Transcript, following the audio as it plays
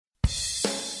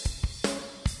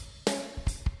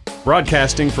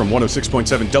Broadcasting from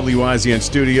 106.7 WIZN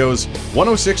Studios,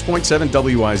 106.7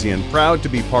 WIZN, proud to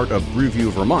be part of BrewView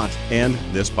Vermont and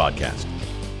this podcast.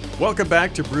 Welcome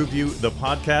back to BrewView, the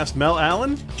podcast. Mel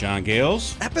Allen, John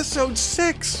Gales, episode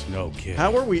 6. No kidding.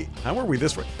 How are we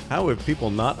this way? How have people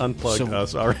not unplugged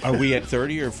us already? Are we at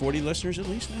 30 or 40 listeners at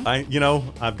least now?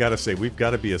 I've got to say, we've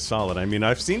got to be as solid. I mean,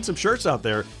 I've seen some shirts out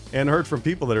there and heard from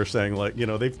people that are saying, like,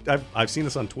 I've seen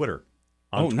us on Twitter.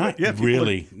 Nice. Yeah,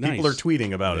 really nice. People are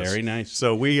tweeting about us. Very nice.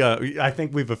 So I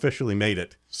think we've officially made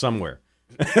it somewhere.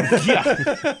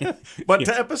 Yeah. But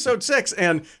to episode 6,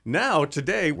 and now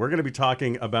today we're going to be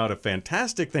talking about a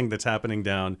fantastic thing that's happening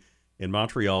down in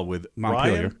Montreal with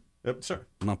Montpelier. Sorry.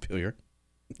 Montpelier.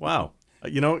 Wow.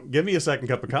 Give me a second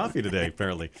cup of coffee today,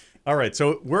 apparently. All right,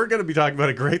 so we're going to be talking about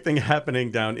a great thing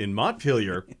happening down in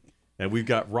Montpelier, and we've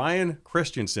got Ryan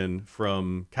Christensen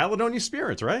from Caledonia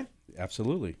Spirits, right?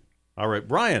 Absolutely. All right,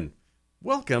 Brian,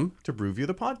 welcome to BrewView,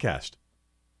 the podcast.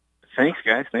 Thanks,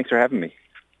 guys. Thanks for having me.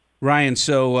 Ryan,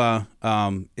 so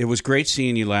it was great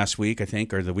seeing you last week, I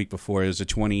think, or the week before. It was the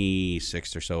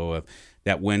 26th or so.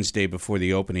 That Wednesday before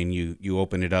the opening, you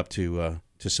opened it up to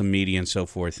some media and so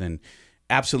forth, and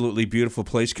absolutely beautiful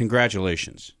place.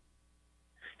 Congratulations.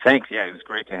 Thanks. Yeah, it was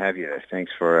great to have you there.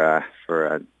 Thanks for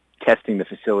testing the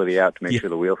facility out to make sure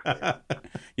the wheels fit.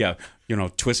 Yeah,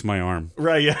 twist my arm.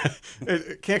 Right, yeah.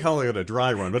 Can't call it a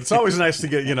dry run, but it's always nice to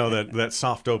get, that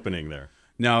soft opening there.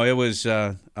 No, it was,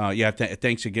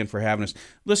 thanks again for having us.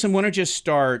 Listen, why don't you just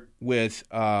start with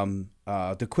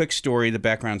the quick story, the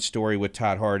background story with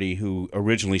Todd Hardy, who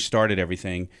originally started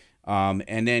everything,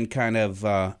 and then kind of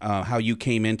how you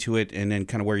came into it, and then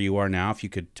kind of where you are now, if you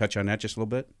could touch on that just a little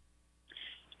bit.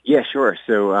 Yeah, sure.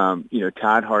 So,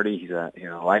 Todd Hardy, he's a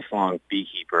lifelong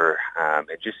beekeeper and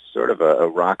just sort of a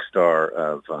rock star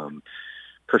of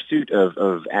pursuit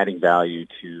of adding value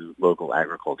to local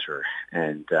agriculture.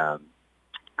 And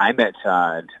I met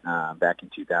Todd back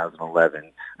in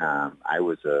 2011. I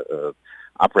was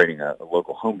operating a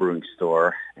local home brewing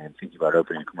store and thinking about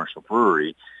opening a commercial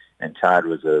brewery. And Todd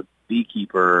was a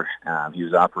beekeeper. He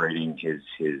was operating his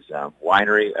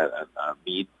winery, a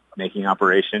mead making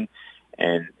operation,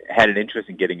 and had an interest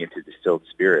in getting into distilled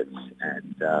spirits.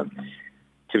 And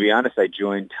to be honest, I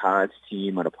joined Todd's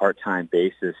team on a part-time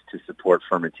basis to support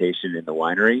fermentation in the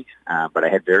winery, but I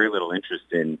had very little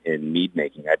interest in mead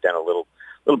making. I'd done a little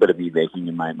bit of mead making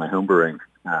in my home brewing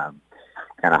kind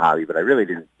of hobby, but I really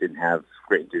didn't have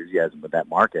great enthusiasm with that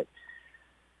market.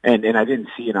 And I didn't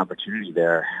see an opportunity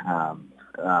there.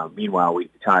 Meanwhile,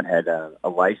 Todd had a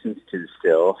license to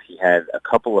distill. He had a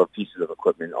couple of pieces of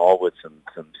equipment, all with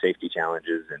some safety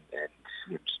challenges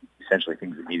and essentially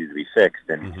things that needed to be fixed.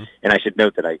 And I should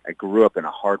note that I grew up in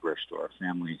a hardware store,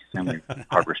 family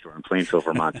hardware store in Plainfield,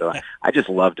 Vermont. So I just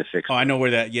love to fix. Oh, I know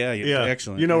where that. Yeah,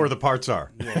 excellent. You know where the parts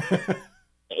are.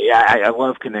 Yeah, I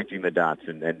love connecting the dots.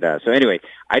 And so anyway,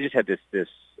 I just had this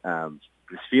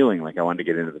feeling like I wanted to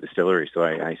get into the distillery. So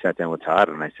I sat down with Todd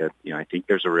and I said, I think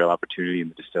there's a real opportunity in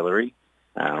the distillery.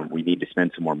 We need to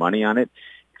spend some more money on it.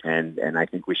 And I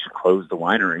think we should close the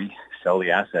winery, sell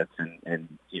the assets, and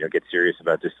get serious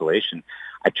about distillation.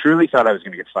 I truly thought I was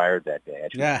going to get fired that day. I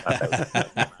truly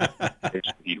thought that was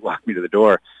he'd walk me to the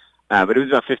door. But it was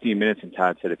about 15 minutes, and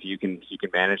Todd said, if you can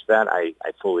manage that, I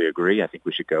fully agree. I think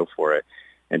we should go for it.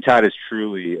 And Todd is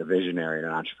truly a visionary and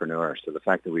an entrepreneur. So the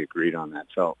fact that we agreed on that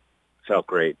felt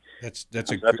great. That's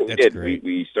what we did. Great.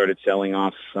 We started selling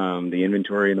off the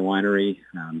inventory in the winery,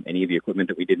 any of the equipment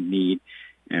that we didn't need,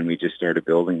 and we just started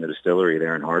building the distillery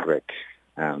there in Hardwick.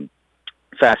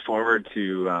 Fast forward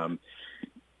to,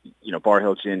 Bar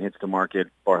Hill Gin hits the market,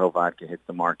 Bar Hill Vodka hits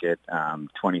the market.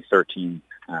 2013,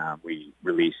 we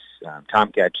release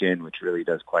Tomcat Gin, which really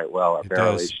does quite well, our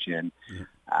barrel-aged gin. Yeah.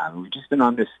 We've just been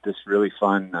on this really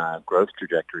fun growth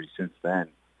trajectory since then.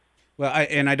 Well,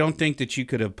 I don't think that you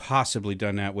could have possibly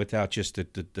done that without just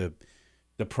the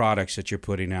products that you're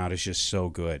putting out is just so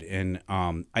good, and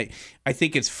I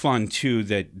think it's fun too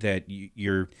that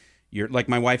you're like,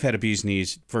 my wife had a bee's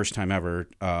knees first time ever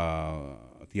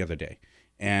the other day,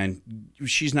 and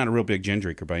she's not a real big gin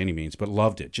drinker by any means, but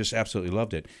loved it, just absolutely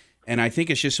loved it, and I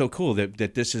think it's just so cool that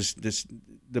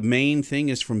the main thing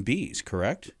is from bees,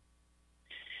 correct?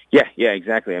 Yeah,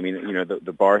 exactly. I mean,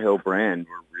 the Bar Hill brand,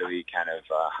 we're really kind of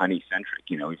honey-centric.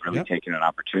 We've really taken an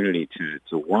opportunity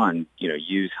to one,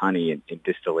 use honey in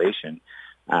distillation,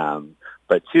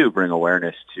 but two, bring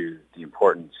awareness to the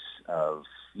importance of,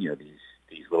 these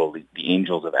the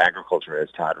angels of agriculture, as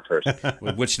Todd refers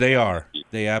to. Which they are.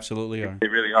 They absolutely are. They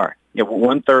really are. Yeah,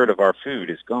 1/3 of our food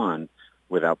is gone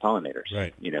without pollinators,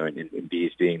 right? And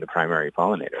bees being the primary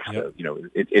pollinator. Yep. So,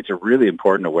 it's a really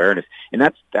important awareness, and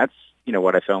that's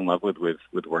what I fell in love with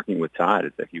working with Todd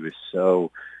is that he was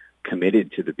so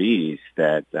committed to the bees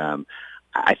that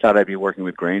I thought I'd be working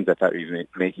with grains. I thought we'd be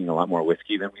making a lot more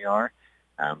whiskey than we are.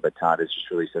 But Todd is just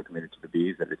really so committed to the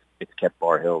bees that it's kept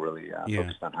Bar Hill really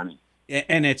focused on honey.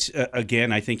 And it's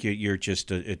again, I think you're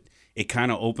just it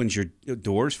kind of opens your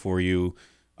doors for you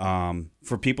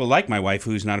for people like my wife,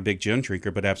 who's not a big gin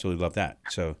drinker, but absolutely love that.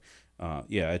 So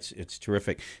it's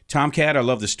terrific. Tomcat, I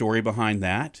love the story behind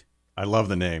that. I love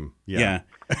the name. Yeah.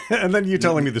 And then you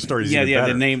telling me the story is even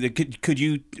better. The name. Could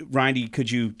you, Randy? Could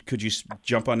you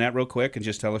jump on that real quick and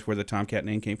just tell us where the Tomcat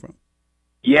name came from?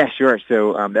 Yeah, sure.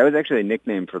 So that was actually a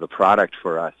nickname for the product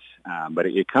for us, but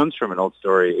it comes from an old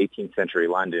story, 18th century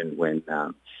London,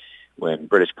 when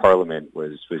British Parliament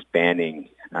was banning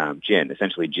gin.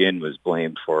 Essentially, gin was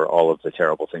blamed for all of the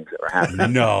terrible things that were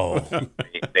happening. No,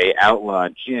 they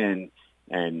outlawed gin.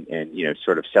 And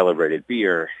sort of celebrated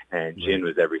beer, and gin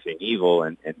was everything evil,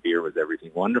 and beer was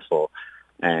everything wonderful.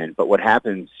 But what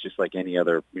happens, just like any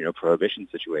other prohibition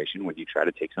situation, when you try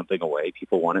to take something away,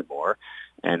 people want it more.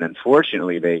 And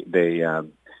unfortunately, they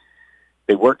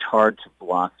worked hard to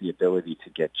block the ability to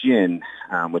get gin,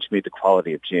 which made the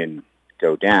quality of gin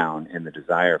go down and the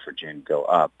desire for gin go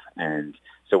up. And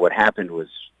so what happened was,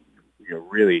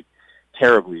 really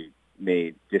terribly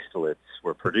made distillates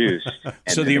were produced.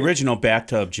 So the original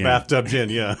bathtub gin. Bathtub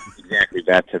gin, yeah. Exactly,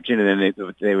 bathtub gin. And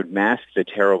then they would mask the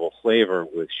terrible flavor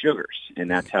with sugars. And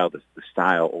that's how the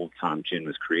style Old Tom gin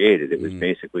was created. It was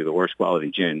basically the worst quality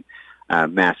gin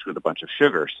masked with a bunch of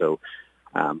sugar. So,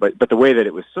 but the way that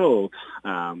it was sold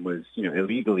was,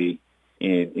 illegally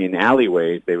in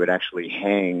alleyways. They would actually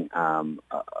hang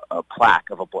a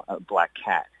plaque of a black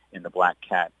cat. And the black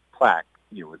cat plaque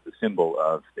was the symbol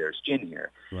of there's gin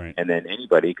here. Right. And then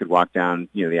anybody could walk down,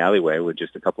 the alleyway with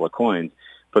just a couple of coins,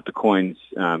 put the coins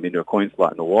into a coin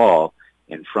slot in the wall,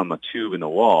 and from a tube in the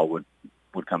wall would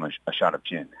come a shot of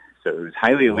gin. So it was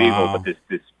highly illegal, but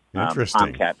this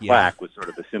Tomcat plaque was sort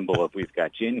of the symbol of we've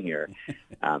got gin here.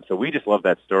 So we just love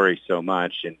that story so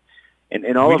much.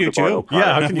 And all we of do the too. products,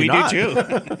 how can you not? Do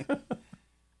too.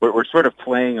 We're sort of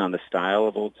playing on the style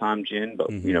of Old Tom gin,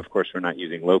 but of course, we're not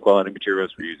using low quality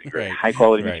materials. We're using very high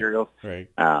quality materials. Right.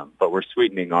 But we're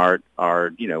sweetening our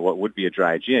what would be a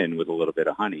dry gin with a little bit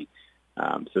of honey.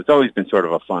 So it's always been sort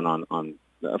of a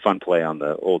fun play on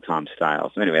the Old Tom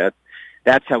style. So anyway,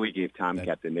 that's how we gave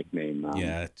Tomcat the nickname.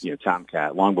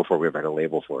 Tomcat, long before we ever had a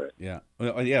label for it. Yeah.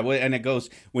 Well, and it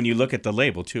goes when you look at the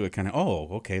label too. It kind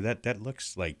of okay, that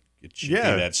looks like. It should be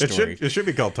that story. It should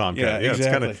be called Tomcat. Yeah,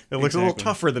 exactly. It looks a little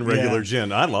tougher than regular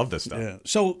gin. I love this stuff. Yeah.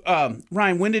 So,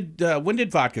 Ryan, when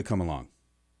did vodka come along?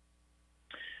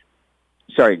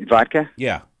 Sorry, vodka?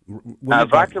 Yeah.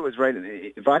 Vodka was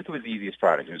vodka was the easiest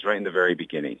product. It was right in the very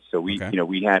beginning. So we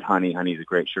had honey. Honey is a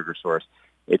great sugar source.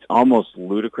 It's almost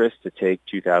ludicrous to take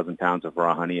 2,000 pounds of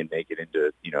raw honey and make it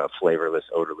into a flavorless,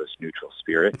 odorless, neutral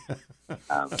spirit.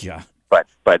 Yeah. But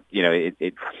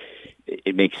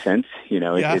it makes sense.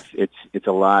 It's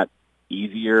a lot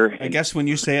easier. I guess when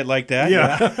you say it like that.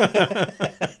 Yeah.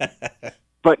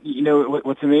 But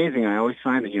what's amazing, I always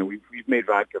find that we've made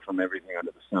vodka from everything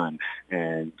under the sun,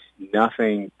 and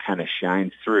nothing kind of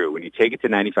shines through. When you take it to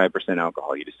 95%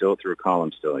 alcohol, you distill it through a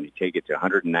column still, and you take it to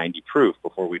 190 proof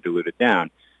before we dilute it down,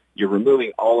 you're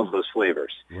removing all of those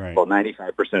flavors. Right. Well,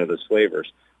 95% of those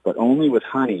flavors, but only with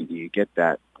honey do you get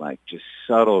that just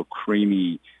subtle,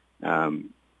 creamy,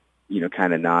 kind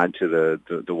of nod to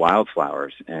the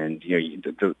wildflowers, and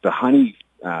the honey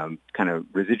kind of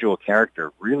residual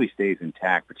character really stays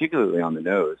intact, particularly on the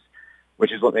nose,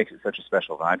 which is what makes it such a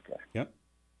special vodka. Yep.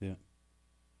 Yeah.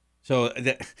 So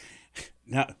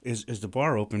now is the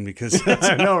bar open? Because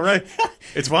I know, right?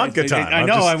 It's vodka time. I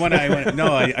know. I want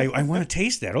to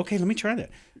taste that. Okay, let me try that.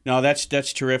 No,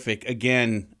 that's terrific.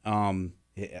 Again,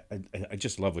 I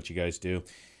just love what you guys do.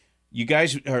 You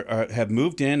guys have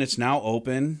moved in. It's now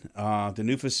open. The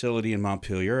new facility in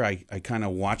Montpelier. I kind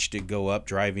of watched it go up,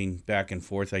 driving back and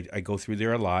forth. I go through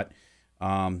there a lot.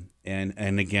 And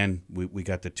again, we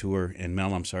got the tour. And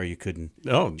Mel, I'm sorry you couldn't.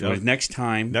 Oh, next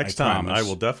time. I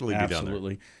will definitely be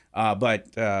absolutely. Down there.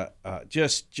 But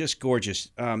just gorgeous.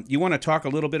 You want to talk a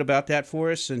little bit about that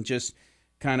for us, and just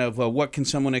kind of what can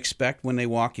someone expect when they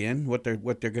walk in? What they're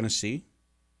going to see?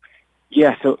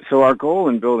 Yeah, so our goal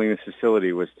in building this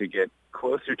facility was to get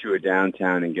closer to a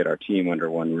downtown and get our team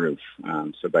under one roof.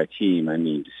 So by team, I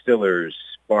mean distillers,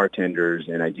 bartenders,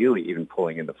 and ideally even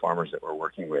pulling in the farmers that we're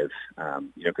working with.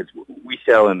 Because we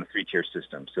sell in the three-tier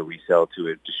system. So we sell to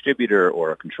a distributor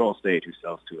or a control state who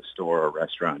sells to a store or a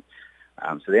restaurant.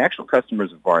 So the actual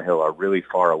customers of Bar Hill are really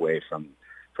far away from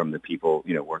the people,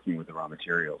 working with the raw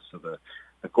materials. So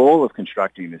the goal of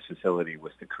constructing this facility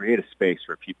was to create a space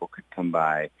where people could come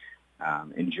by,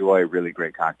 enjoy really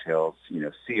great cocktails,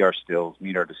 see our stills,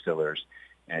 meet our distillers,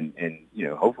 and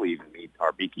hopefully even meet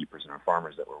our beekeepers and our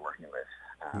farmers that we're working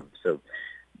with. So,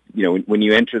 when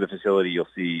you enter the facility, you'll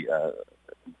see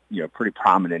pretty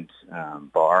prominent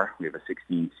bar. We have a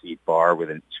 16-seat bar with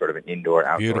a sort of an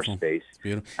indoor-outdoor space.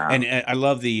 Beautiful. And I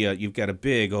love the you've got a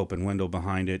big open window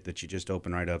behind it that you just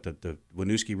open right up. The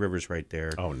Winooski River's right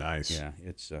there. Oh, nice. Yeah,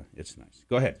 it's nice.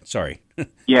 Go ahead. Sorry.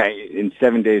 Yeah, in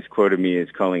 7 days, quoted me as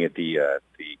calling it the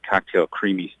cocktail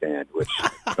creamy stand, which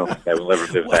I don't think I will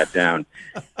ever live that down.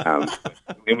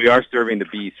 And we are serving the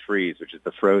bees freeze, which is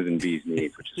the frozen bees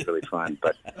knees, which is really fun.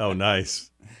 But oh, nice.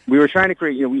 We were trying to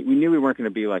create, we knew we weren't going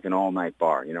to be like an all-night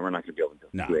bar. We're not going to be open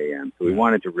until 2 a.m. So we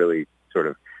wanted to really sort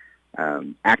of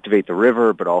activate the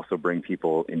river, but also bring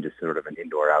people into sort of an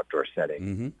indoor-outdoor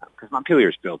setting. Because Montpelier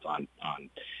is built on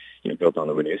built on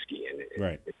the Winooski, and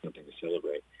it's something to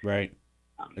celebrate. Right.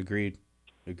 Agreed.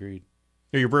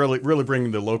 You're really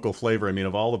bringing the local flavor. I mean,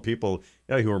 of all the people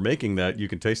who are making that, you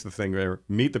can taste the thing there.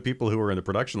 Meet the people who are in the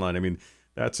production line. I mean,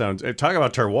 that sounds. Talk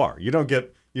about terroir. You don't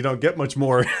get much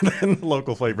more than the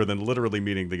local flavor than literally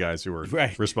meeting the guys who are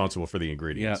responsible for the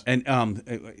ingredients. Yeah,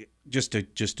 and just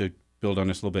to build on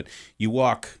this a little bit, you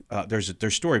walk. There's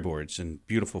storyboards and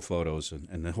beautiful photos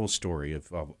and the whole story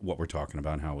of what we're talking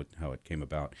about and how it came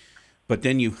about. But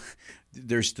then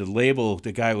there's the label.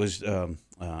 The guy was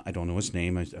I don't know his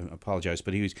name. I apologize,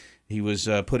 but he was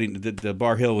putting the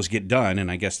Bar Hill was get done, and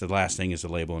I guess the last thing is the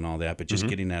label and all that. But just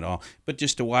getting that all, but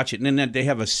just to watch it, and then they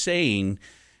have a saying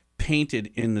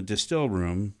painted in the distill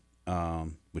room,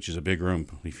 which is a big room,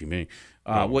 believe you me.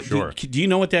 Sure. Do you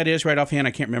know what that is right offhand?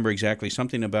 I can't remember exactly.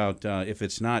 Something about if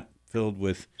it's not filled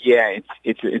with. Yeah,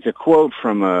 it's a quote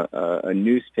from a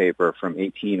newspaper from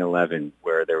 1811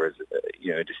 where there was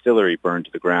a distillery burned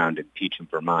to the ground in Peacham,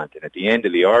 Vermont, and at the end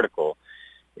of the article,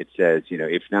 it says,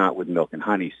 if not with milk and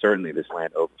honey, certainly this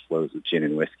land overflows with gin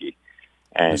and whiskey.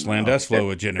 And, this land does flow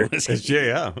with gin and whiskey.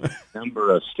 Yeah.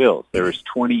 Number of stills. There was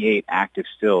 28 active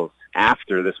stills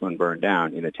after this one burned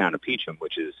down in the town of Peacham,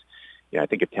 which is, I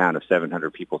think a town of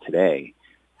 700 people today.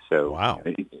 So wow.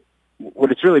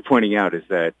 What it's really pointing out is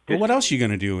that... Well, what else are you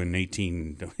going to do in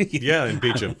 18... Yeah, in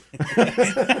Peacham. But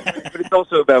it's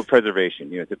also about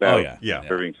preservation. It's about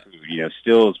serving food.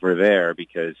 Stills were there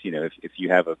because, if you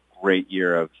have a great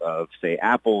year of say,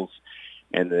 apples,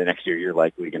 and the next year you're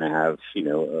likely going to have,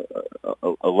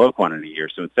 a low quantity year.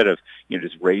 So instead of,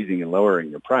 just raising and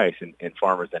lowering your price and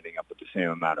farmers ending up with the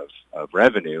same amount of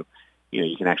revenue,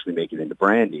 you can actually make it into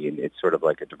brandy, and it's sort of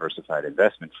like a diversified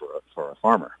investment for a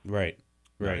farmer. Right.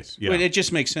 Nice. Yeah. Well, it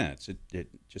just makes sense. It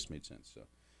just made sense. So,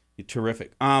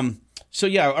 terrific. So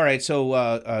yeah. All right. So,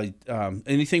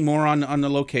 anything more on the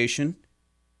location?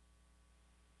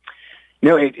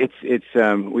 No,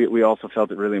 we also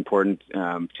felt it really important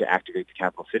to activate the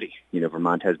capital city.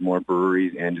 Vermont has more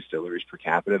breweries and distilleries per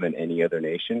capita than any other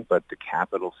nation, but the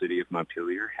capital city of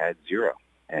Montpelier had 0,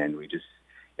 and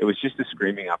it was just a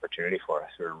screaming opportunity for us.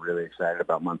 We were really excited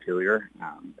about Montpelier,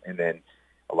 and then.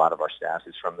 A lot of our staff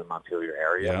is from the Montpelier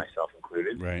area, myself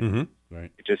included. Right, right.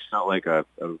 It just felt like a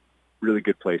really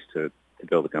good place to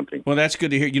build a company. Well, that's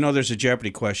good to hear. There's a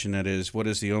Jeopardy question that is, what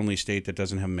is the only state that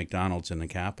doesn't have a McDonald's in the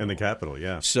capital? In the capital,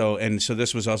 yeah. So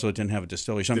this was also, it didn't have a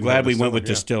distillery. So I'm glad we went with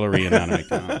distillery and not a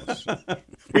McDonald's.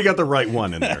 We got the right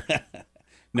one in there.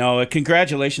 No,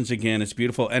 congratulations again. It's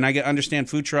beautiful. And I understand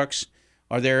food trucks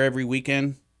are there every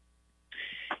weekend?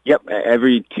 Yep,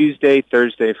 every Tuesday,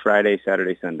 Thursday, Friday,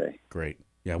 Saturday, Sunday. Great.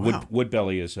 Yeah, wow.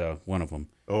 Woodbelly is one of them.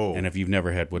 Oh, and if you've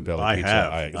never had Woodbelly I pizza,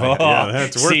 have. Yeah,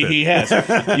 that's worth it. See, he has.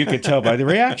 You could tell by the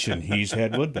reaction. He's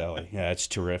had Woodbelly. Yeah, it's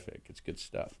terrific. It's good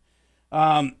stuff.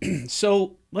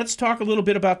 So let's talk a little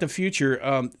bit about the future.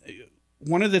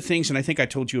 One of the things, and I think I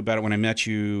told you about it when I met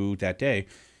you that day,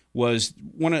 was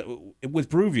with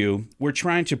BrewView, we're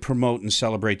trying to promote and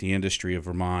celebrate the industry of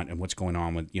Vermont and what's going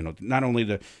on with not only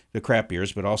the craft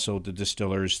beers but also the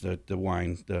distillers, the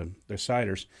wine, the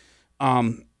ciders.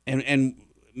 And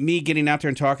me getting out there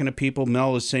and talking to people,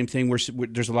 Mel, is the same thing.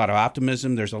 There's a lot of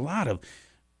optimism. There's a lot of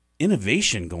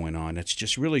innovation going on. It's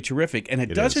just really terrific. And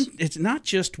it's not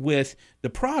just with the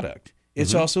product.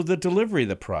 It's also the delivery of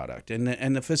the product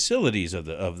and the facilities of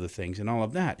the things and all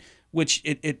of that, which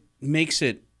it makes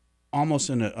it almost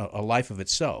in a life of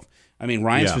itself. I mean,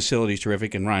 Ryan's facility is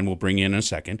terrific, and Ryan will bring in a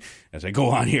second as I go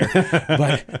on here.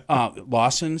 But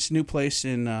Lawson's new place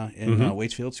in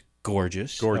Waitsfield's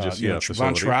gorgeous. Gorgeous,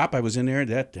 Von Trapp, I was in there.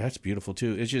 That's beautiful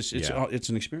too. It's just it's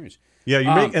an experience.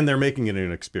 Yeah, and they're making it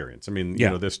an experience. I mean,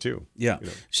 this too. Yeah.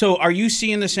 So, are you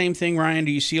seeing the same thing, Ryan?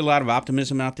 Do you see a lot of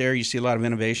optimism out there? You see a lot of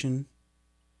innovation?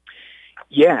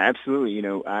 Yeah, absolutely.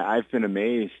 I've been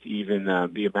amazed even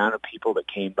the amount of people that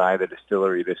came by the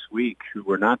distillery this week who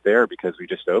were not there because we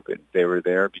just opened. They were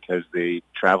there because they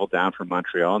traveled down from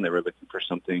Montreal and they were looking for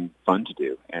something fun to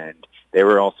do. And they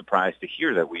were all surprised to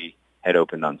hear that we had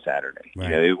opened on Saturday.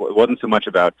 Right. It wasn't so much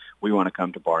about we want to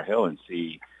come to Bar Hill and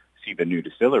see the new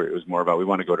distillery. It was more about we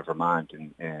want to go to Vermont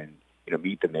and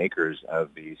meet the makers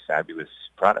of these fabulous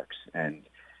products. And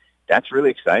that's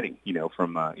really exciting.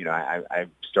 I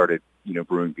started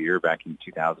brewing beer back in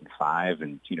 2005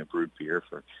 and, brewed beer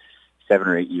for 7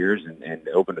 or 8 years and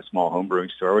opened a small home brewing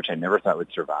store, which I never thought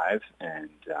would survive. And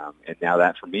now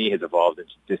that for me has evolved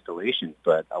into distillation.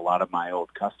 But a lot of my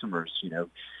old customers,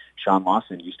 Sean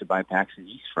Lawson used to buy packs of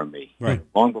yeast from me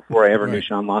long before I ever knew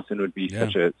Sean Lawson would be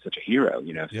such a hero,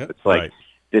 So it's like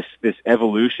this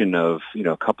evolution of,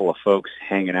 a couple of folks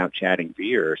hanging out chatting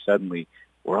beer, suddenly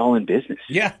we're all in business.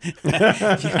 Yeah.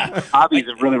 Hobbies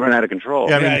have really run out of control.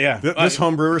 Yeah, this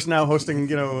home brewer's now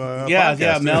hosting, a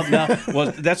podcast. Mel.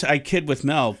 Well, I kid with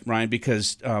Mel, Ryan,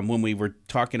 because when we were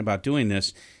talking about doing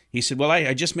this, he said, "Well,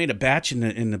 I just made a batch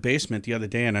in the basement the other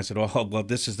day," and I said, "Well,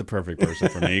 this is the perfect person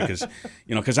for me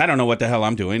because I don't know what the hell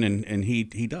I'm doing, and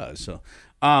he does." So,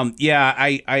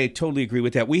 I totally agree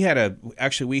with that. We had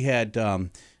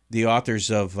the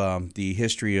authors of the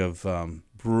history of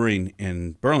brewing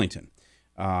in Burlington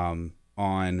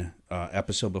on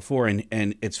episode before,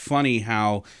 and it's funny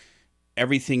how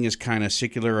everything is kind of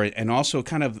secular and also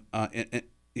kind of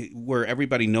where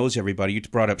everybody knows everybody. You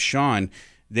brought up Sean.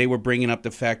 They were bringing up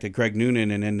the fact that Greg Noonan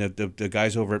and then the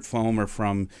guys over at Foam are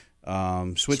from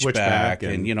Switchback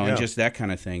and and just that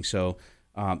kind of thing. So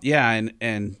and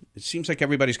it seems like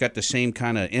everybody's got the same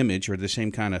kind of image or the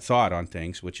same kind of thought on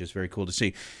things, which is very cool to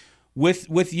see.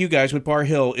 With you guys, with Bar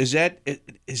Hill, is that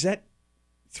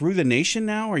through the nation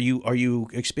now? Are you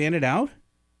expanded out?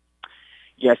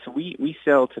 Yes, we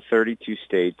sell to 32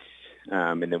 states,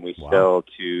 and then we sell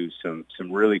to some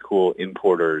really cool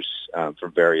importers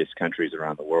from various countries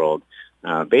around the world.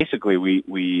 Basically,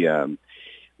 we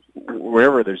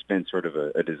wherever there's been sort of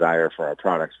a desire for our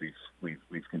products,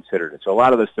 we've considered it. So a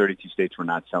lot of those 32 states, we're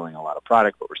not selling a lot of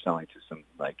product, but we're selling to some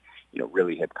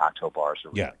really hip cocktail bars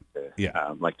who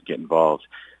like to get involved.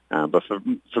 But for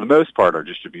the most part, our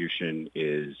distribution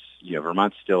is,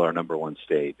 Vermont's still our number one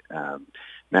state.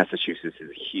 Massachusetts is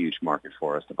a huge market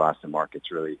for us. The Boston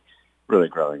market's really, really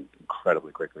growing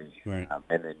incredibly quickly. Right.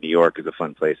 And then New York is a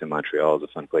fun place, and Montreal is a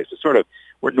fun place. So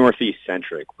we're Northeast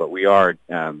centric, but we are,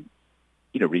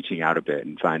 reaching out a bit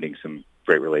and finding some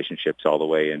great relationships all the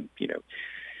way in,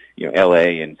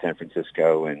 L.A. and San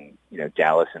Francisco and,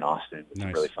 Dallas and Austin.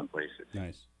 Nice. Really fun places.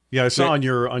 Nice. Yeah, I saw on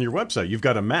your website you've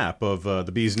got a map of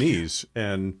the bee's knees,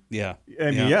 and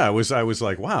I was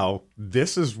like, wow,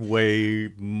 this is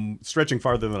way stretching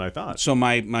farther than I thought. So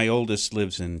my oldest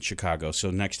lives in Chicago,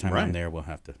 so next time I'm there, we'll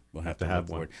have to have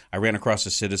one. I ran across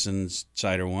a Citizens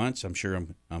cider once. I'm sure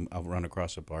I'll run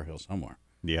across a Bar Hill somewhere.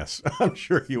 Yes, I'm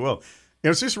sure you will.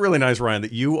 It's just really nice, Ryan,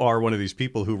 that you are one of these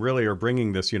people who really are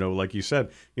bringing this, like you said,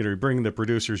 you're bringing the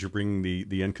producers, you're bringing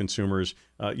the end consumers.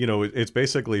 It's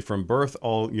basically from birth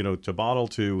all, to bottle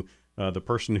to the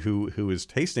person who is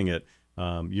tasting it.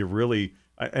 You really,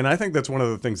 and I think that's one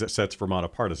of the things that sets Vermont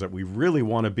apart is that we really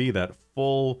want to be that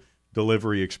full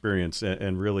delivery experience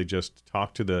and really just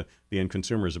talk to the end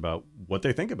consumers about what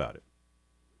they think about it.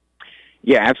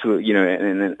 Yeah, absolutely.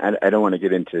 And I don't want to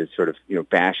get into sort of,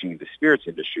 bashing the spirits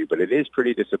industry, but it is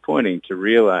pretty disappointing to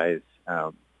realize,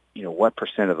 what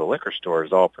percent of the liquor store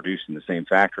is all produced in the same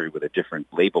factory with a different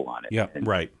label on it. Yeah, and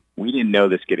right. We didn't know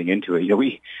this getting into it.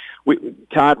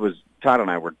 Todd and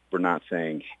I were not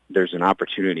saying there's an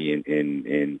opportunity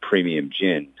in premium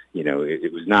gin.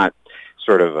 It was not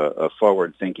sort of a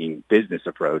forward-thinking business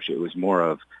approach. It was more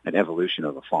of an evolution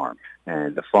of the farm.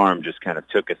 And the farm just kind of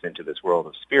took us into this world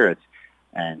of spirits.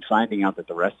 And finding out that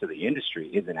the rest of the industry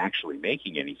isn't actually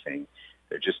making anything,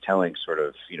 they're just telling sort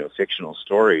of, fictional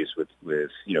stories with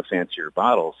fancier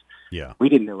bottles. Yeah. We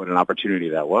didn't know what an opportunity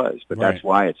that was, but that's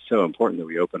why it's so important that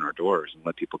we open our doors and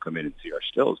let people come in and see our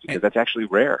stills, because that's actually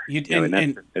rare.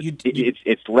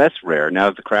 It's less rare now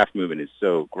that the craft movement is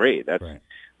so great.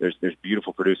 There's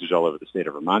beautiful producers all over the state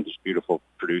of Vermont. There's beautiful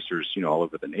producers, all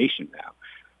over the nation now.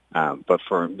 But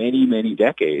for many, many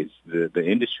decades, the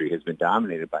industry has been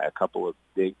dominated by a couple of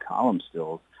big column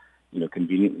stills,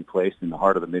 conveniently placed in the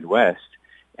heart of the Midwest,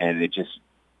 and it just,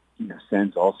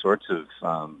 sends all sorts of,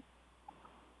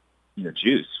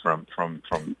 juice from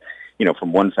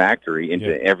one factory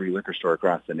into every liquor store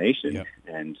across the nation. Yep.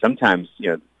 And sometimes,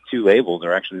 two labels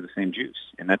are actually the same juice,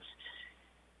 and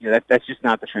that's just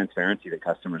not the transparency that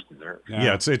customers deserve.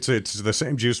 Yeah, it's the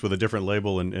same juice with a different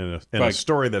label and a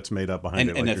story that's made up behind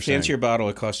it. And like a fancier bottle,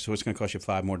 it's going to cost you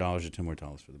 $5 more or $10 more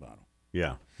for the bottle.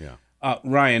 Yeah.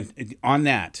 Ryan, on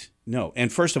that, no.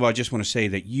 And first of all, I just want to say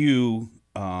that you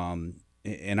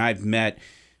and I've met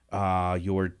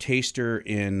your taster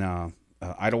in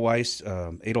Edelweiss,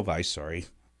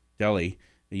 Deli.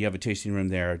 You have a tasting room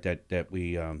there that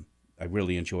we I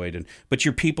really enjoyed. But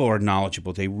your people are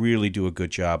knowledgeable. They really do a good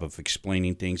job of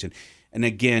explaining things and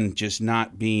again, just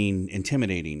not being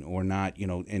intimidating or not,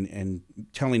 and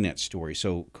telling that story.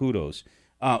 So kudos.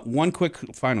 One quick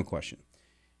final question.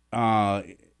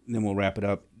 Then we'll wrap it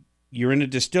up. You're in the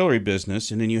distillery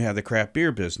business, and then you have the craft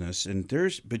beer business,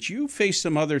 but you face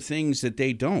some other things that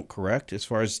they don't, correct? As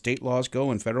far as state laws go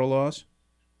and federal laws.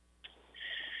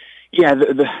 Yeah,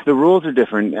 the rules are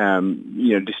different.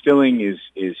 Distilling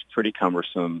is pretty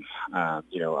cumbersome.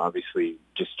 Obviously,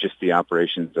 just the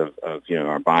operations of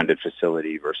our bonded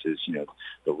facility versus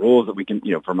the rules that we can.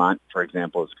 Vermont, for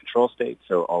example, is a control state,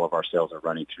 so all of our sales are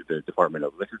running through the Department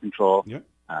of Liquor Control. Yep.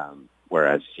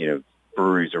 Whereas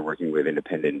breweries are working with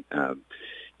independent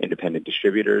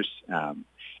distributors.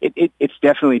 It's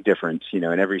definitely different. In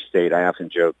every state, I often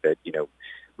joke that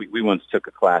we once took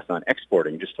a class on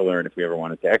exporting just to learn if we ever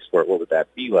wanted to export, what would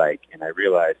that be like? And I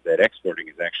realized that exporting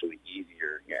is actually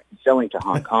easier. Yeah, selling to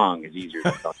Hong Kong is easier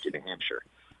than selling to New Hampshire.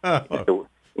 So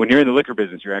when you're in the liquor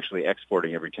business, you're actually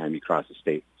exporting every time you cross a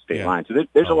state line. So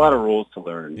there's a lot of rules to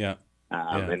learn. Yeah.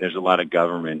 And there's a lot of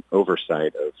government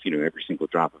oversight of every single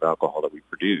drop of alcohol that we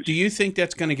produce. Do you think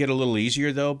that's going to get a little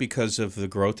easier though because of the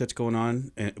growth that's going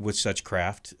on with such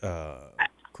craft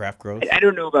growth? I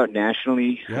don't know about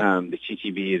nationally. Yeah. The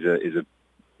TTB is a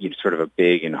sort of a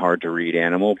big and hard to read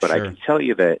animal, but Sure. I can tell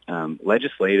you that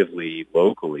legislatively,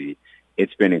 locally,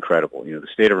 it's been incredible. The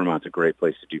state of Vermont's a great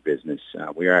place to do business.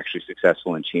 We are actually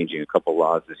successful in changing a couple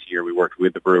laws this year. We worked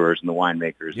with the brewers and the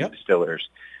winemakers Yep. and distillers.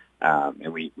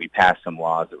 And we passed some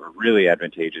laws that were really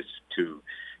advantageous to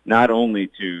not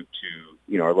only to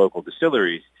our local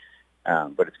distilleries,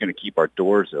 but it's going to keep our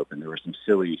doors open. There were some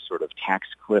silly sort of tax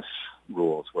cliff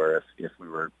rules where if we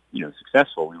were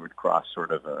successful, we would cross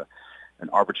sort of an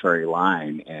arbitrary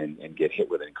line and get hit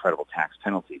with an incredible tax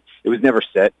penalty. It was never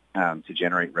set to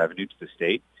generate revenue to the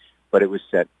state, but it was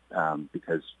set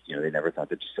because they never thought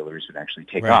the distilleries would actually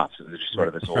take Right. off. So it was just sort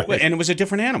of this whole And it was a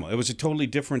different animal. It was a totally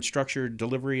different structure,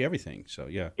 delivery, everything. So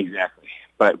yeah. Exactly.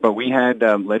 But we had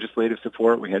legislative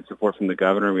support. We had support from the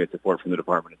governor. We had support from the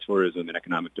Department of Tourism and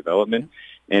Economic Development.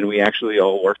 And we actually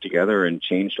all worked together and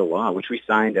changed a law, which we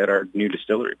signed at our new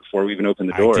distillery before we even opened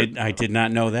the door. I did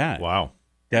not know that. Wow.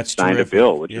 That's signed terrific. a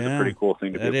bill, which is a pretty cool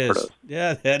thing to be a part of.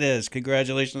 Yeah, that is.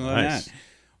 Congratulations on Nice. that.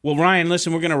 Well, Ryan,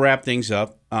 listen, we're going to wrap things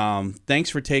up. Thanks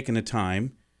for taking the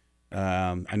time.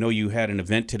 I know you had an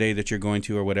event today that you're going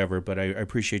to or whatever, but I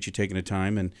appreciate you taking the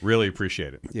time. And Really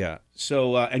appreciate it. yeah.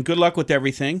 So, and good luck with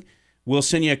everything. We'll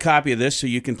send you a copy of this so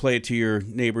you can play it to your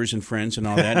neighbors and friends and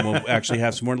all that, and we'll actually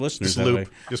have some more listeners that way.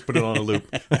 Just put it on a loop.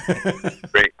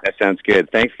 Great. That sounds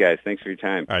good. Thanks, guys. Thanks for your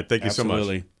time. All right. Thank you so much.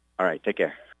 Absolutely. All right. Take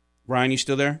care. Ryan, you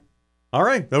still there? All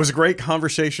right. That was a great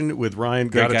conversation with Ryan.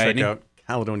 Great Got to guy, check isn't he? out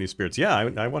Caledonia Spirits. Yeah,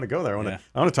 I want to go there. Yeah.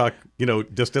 I want to talk,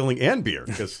 distilling and beer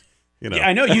because, Yeah,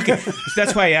 I know you can.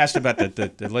 That's why I asked about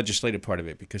the legislative part of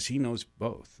it because he knows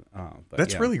both. But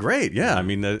That's yeah. really great. Yeah. I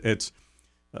mean, it's,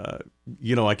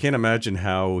 I can't imagine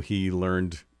how he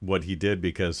learned what he did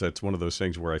because that's one of those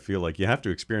things where I feel like you have to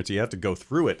experience it. You have to go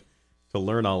through it to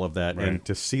learn all of that and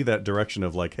to see that direction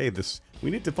of like, hey,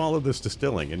 we need to follow this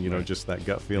distilling and, just that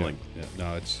gut feeling. Yeah.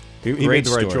 No, it's He great made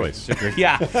the right story. choice. It's a great,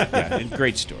 yeah,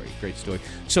 great story. Great story.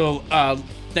 So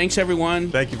thanks, everyone.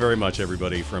 Thank you very much,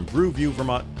 everybody, from BrewView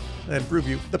Vermont and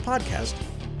BrewView, the podcast.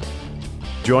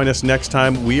 Join us next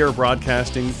time. We are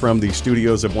broadcasting from the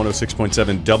studios of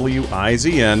 106.7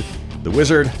 WIZN. The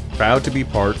Wizard, proud to be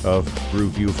part of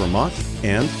BrewView Vermont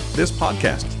and this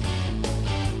podcast.